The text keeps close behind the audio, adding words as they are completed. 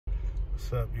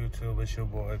What's up, YouTube? It's your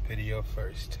boy Bideo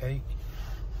First Take,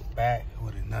 back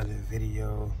with another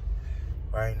video.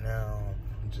 Right now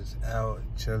I'm just out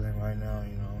chilling right now,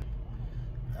 you know,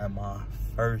 at my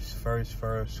first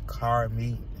car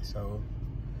meet. So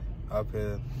up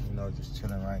here, you know, just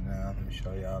chilling right now. Let me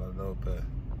show y'all a little bit.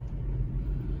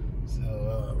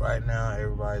 So right now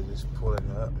everybody's just pulling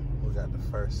up. We got the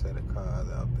first set of cars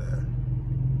out there.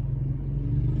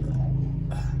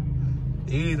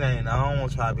 These ain't, I don't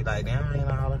want to try to be like, damn, ain't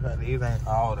all the cars. These ain't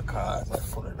all the cars that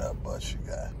pull it up, but you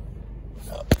got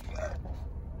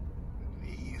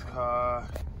these cars.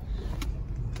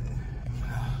 You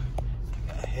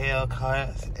got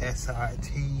Hellcats,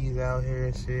 SRTs out here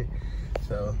and shit.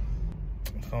 So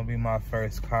it's gonna be my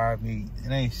first car meet.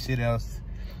 It ain't shit else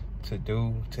to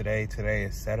do today. Today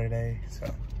is Saturday,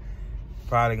 so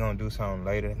probably gonna do something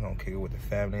later. Gonna kick it with the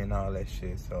family and all that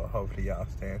shit. So hopefully y'all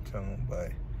stay tuned,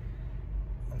 but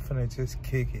I'm finna just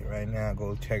kick it right now.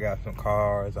 Go check out some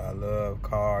cars. I love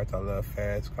cars. I love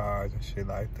fast cars and shit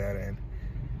like that. And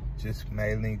just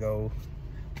mainly go,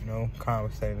 you know,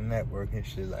 conversate and network and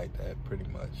shit like that, pretty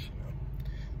much, you know.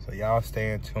 So y'all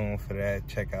stay in tune for that.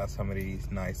 Check out some of these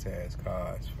nice ass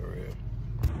cars, for real.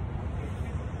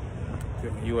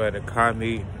 You at a car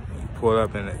meet, you pull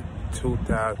up in a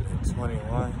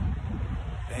 2021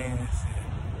 Benz.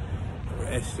 The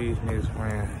rest of these niggas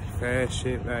wearing fast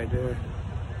shit right there.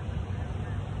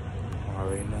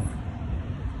 Already know.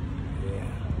 Yeah.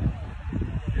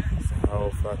 It's a whole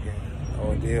fucking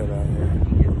ordeal out here.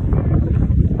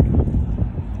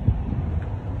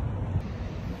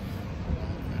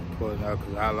 I'm pulling up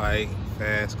because I like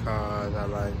fast cars. I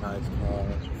like nice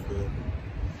cars. You feel me?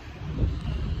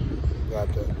 Got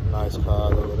the nice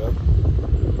cars over there.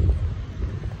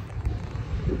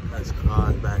 Nice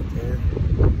cars back there.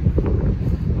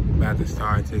 About to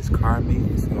start this car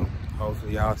meet, so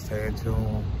hopefully y'all stay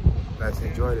tuned. Let's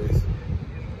enjoy this.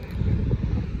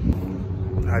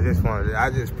 I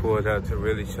just pulled up to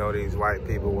really show these white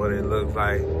people what it looks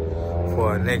like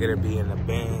for a nigga to be in the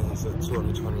Benz of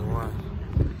 2021.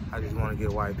 I just want to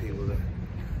get white people to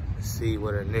see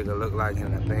what a nigga look like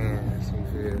in the Benz, you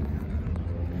feel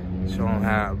me? Show them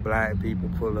how black people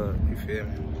pull up, you feel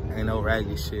me? Ain't no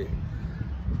raggedy shit.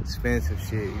 Expensive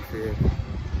shit, you feel me?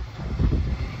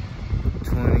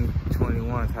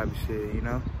 2021 type of shit, you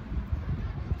know?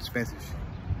 Expensive shit.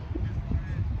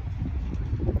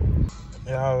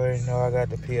 Y'all already know I got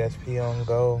the PSP on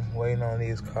go, waiting on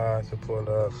these cars to pull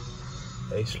up.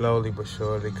 They slowly but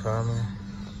surely coming.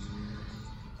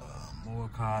 More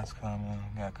cars coming.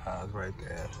 Got cars right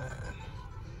there.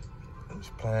 I'm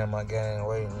just playing my game,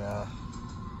 waiting, y'all.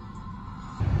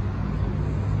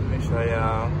 Let me show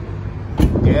y'all.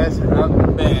 Gas up the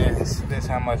Benz. This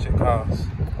how much it costs.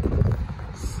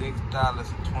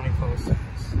 $6.24.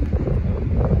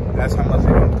 That's how much it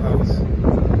gonna cost.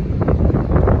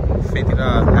 $50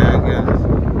 pound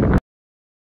gas.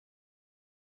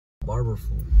 Barber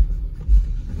fool.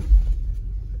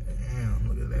 Damn,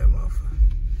 look at that motherfucker.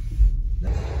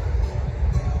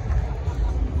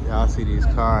 Y'all see these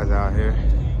cars out here.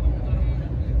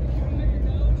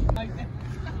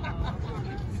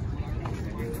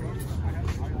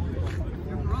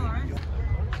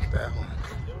 That one.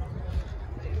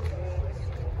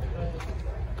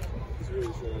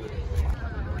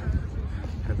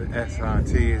 Got the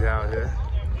SRTs out here.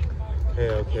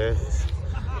 Hellcats.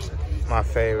 My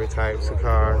favorite types of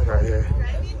cars right here.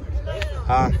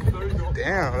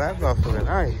 Damn, that motherfucker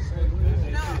nice.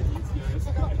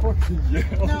 No,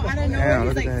 I don't know. Damn,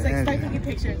 He's look at that like taking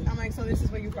pictures. I'm like, so this is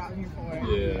what you brought me for.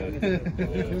 Yeah.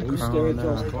 We stare at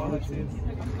those cars.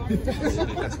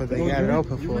 That's what they got it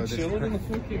open for. Chilling in the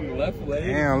fucking left lane.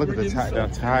 Damn, look at the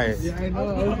tires. Yeah, I know.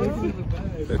 I was looking at the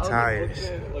tires. The tires.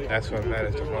 That's what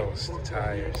matters the most. The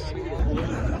tires.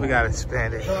 We got to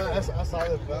spend it. I saw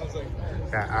that, but I was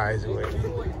like, Got eyes waiting.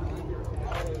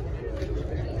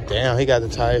 Damn, he got the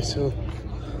tires too.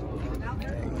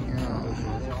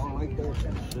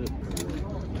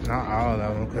 Not all of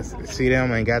them, because see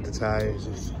them ain't got the tires.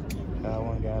 Just that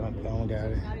one got them, that one got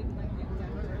it.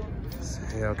 It's a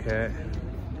Hellcat.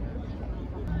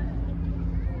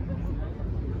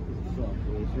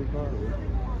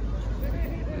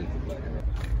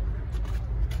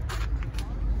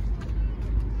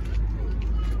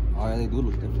 oh, they do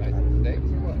look different.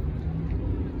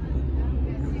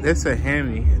 This a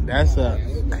Hemi. That's a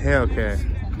Hellcat.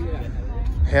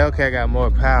 Hellcat got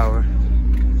more power.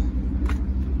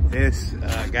 This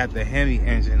got the Hemi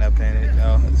engine up in it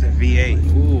though. It's a V8.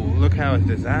 Ooh, look how it's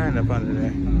designed up under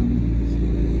there.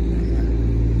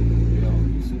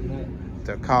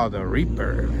 They're called the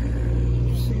Reaper.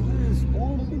 You see this?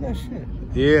 Oh, look at that shit.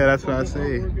 Yeah, that's what I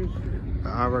see.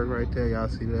 artwork right there. Y'all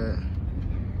see that?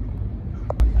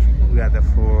 We got the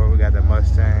Ford, we got the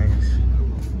Mustangs.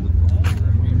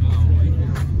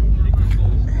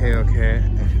 Hellcat.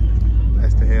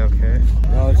 That's the Hellcat.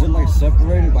 Yo, is it like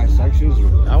separated by sections?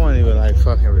 Or? I wasn't even like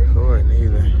fucking recording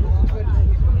either.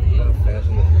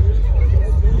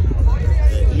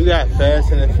 You got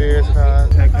Fast and the Furious cars?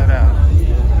 Check that out.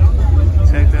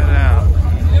 Check that out.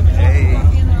 Hey.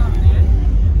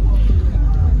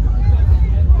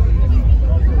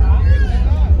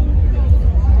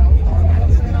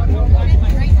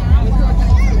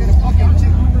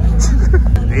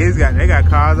 They got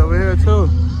cars over here too.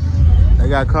 They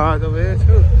got cars over here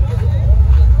too.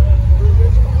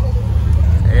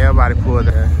 Everybody pulled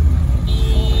that.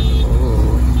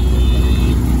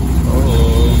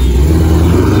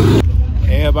 Oh.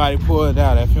 Everybody pulled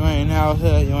out. If you ain't out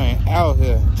here, you ain't out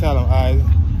here. Tell them, Isaac.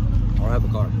 I don't have a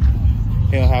car.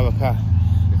 He don't have a car.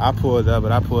 I pulled up,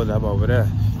 but I pulled up over there.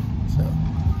 So.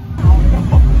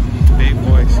 Big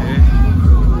boy shit.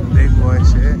 Big boy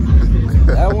shit.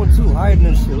 That one too, hiding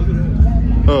and shit. Look at that.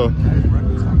 Oh.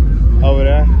 Over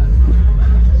there.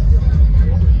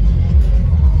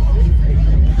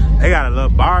 They got a little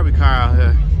Barbie car out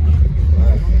here.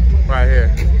 Right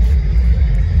here.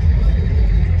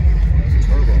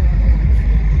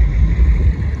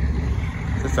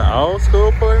 It's an old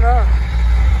school pulling out.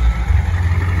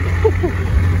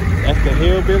 That's the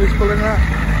hillbillies pulling out.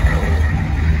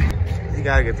 You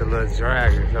gotta get the little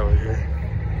draggers over here.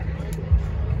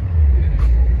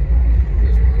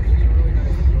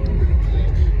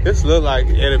 This look like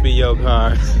it'll be your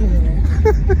car.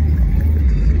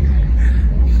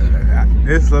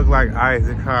 This look like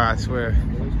Isaac's car, I swear.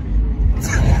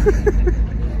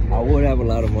 I would have a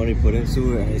lot of money put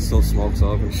into it, and it still smokes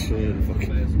off and shit. And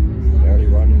fucking barely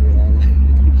running with all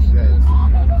that.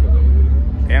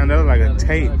 Damn, that was like a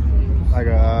tape, like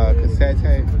a cassette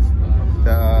tape.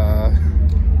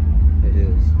 It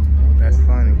is. That's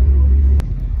funny.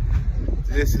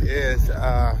 This is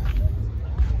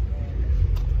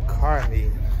car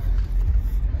meet.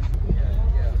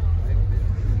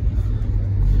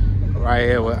 Right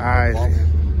here with Isaac.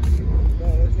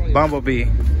 Bumblebee.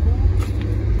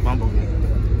 Bumblebee.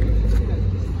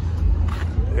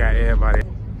 We got everybody.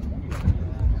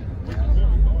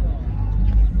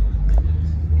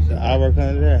 The artwork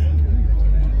under there.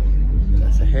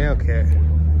 That's a Hellcat.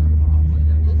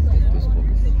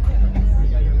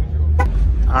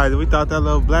 Alright, we thought that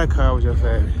little black car was your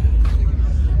favorite.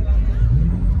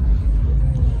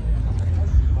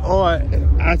 Or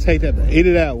I take that,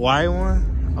 either that white one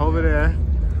over there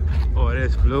or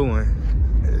this blue one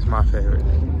is my favorite.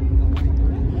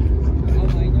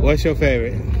 What's your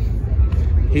favorite?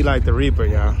 He like the Reaper,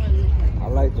 y'all. I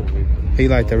like the Reaper. He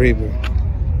like the Reaper.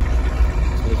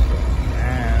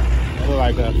 Man, it look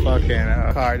like a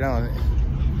fucking car, don't it?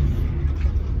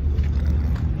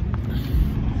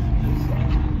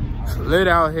 It's lit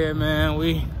out here, man.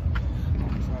 We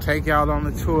take y'all on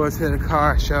the tour to the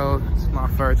car show. It's my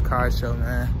first car show,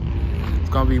 man. It's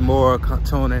gonna be more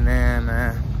tuning in,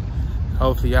 man.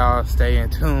 Hopefully y'all stay in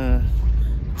tune.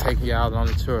 Taking y'all on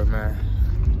the tour, man.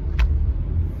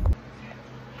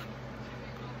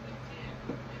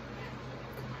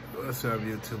 What's up,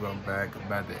 YouTube? I'm back. I'm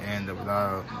about to end the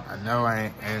vlog. I know I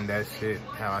ain't end that shit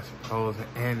how I supposed to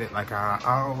end it, like I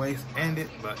always end it,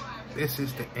 but this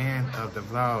is the end of the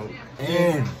vlog.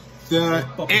 End. The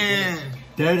end.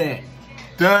 Dead end.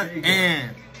 The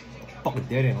end. Fucking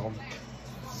dead end, homie.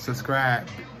 Subscribe.